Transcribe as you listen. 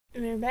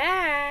We're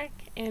back,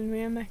 and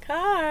we're in my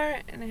car,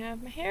 and I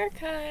have my hair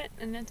cut,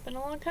 and it's been a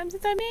long time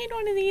since I made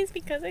one of these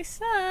because I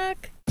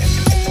suck.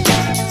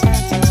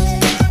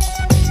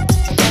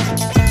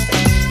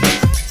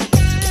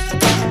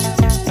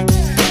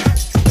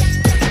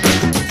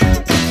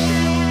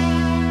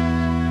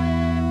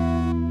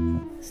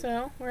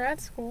 So, we're at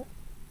school.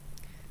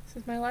 This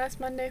is my last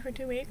Monday for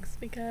 2 weeks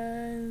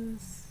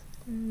because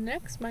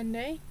next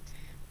Monday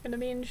I'm going to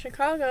be in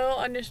Chicago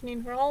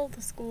auditioning for all of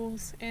the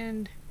schools,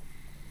 and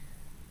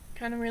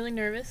kind of really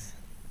nervous.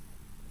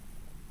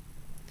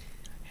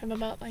 I have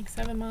about like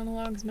 7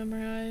 monologues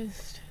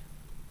memorized.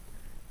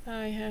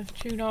 I have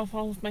chewed off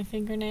all of my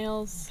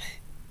fingernails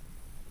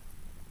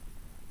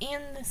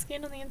and the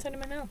skin on the inside of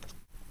my mouth.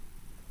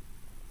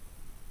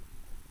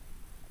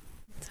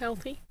 It's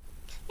healthy.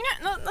 You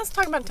know, let's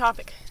talk about a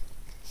topic.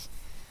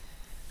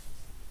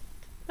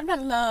 What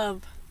about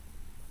love?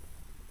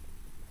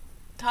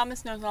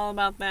 Thomas knows all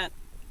about that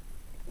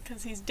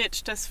because he's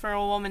ditched us for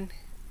a woman.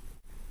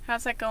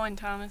 How's that going,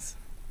 Thomas?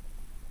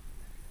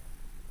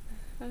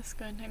 That's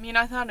good. I mean,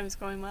 I thought it was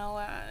going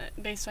well,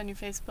 based on your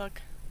Facebook.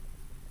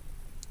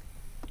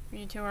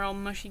 You two are all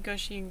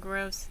mushy-gushy and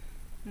gross.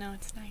 No,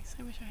 it's nice.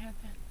 I wish I had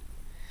that.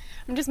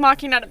 I'm just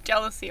mocking out of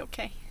jealousy,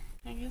 okay?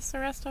 I guess the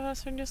rest of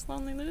us are just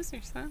lonely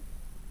losers, huh?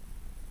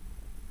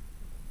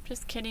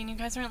 Just kidding, you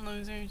guys aren't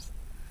losers.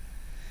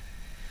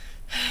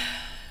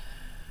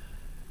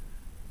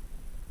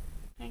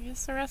 I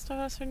guess the rest of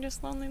us are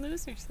just lonely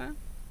losers, huh?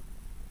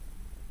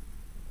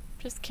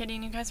 Just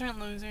kidding, you guys aren't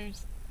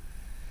losers.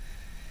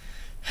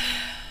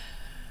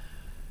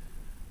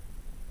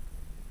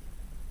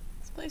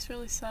 This place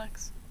really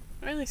sucks.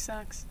 It really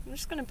sucks. I'm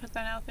just gonna put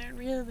that out there. It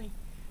really,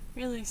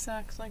 really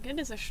sucks. Like, it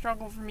is a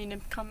struggle for me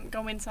to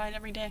go inside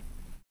every day.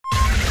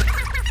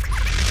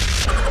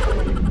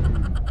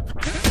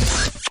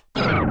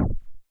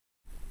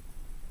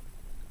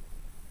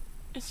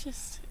 It's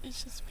just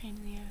a pain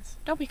in the ass.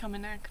 Don't become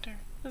an actor.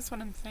 That's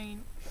what I'm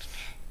saying.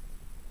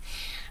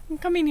 I'm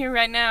coming here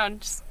right now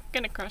and just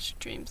gonna crush your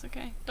dreams,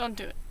 okay? Don't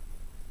do it.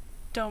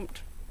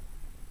 Don't.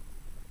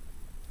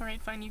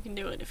 Alright, fine, you can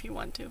do it if you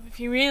want to. If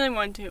you really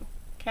want to,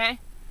 okay?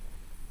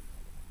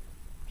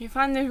 If you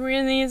find there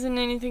really isn't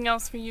anything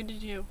else for you to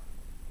do,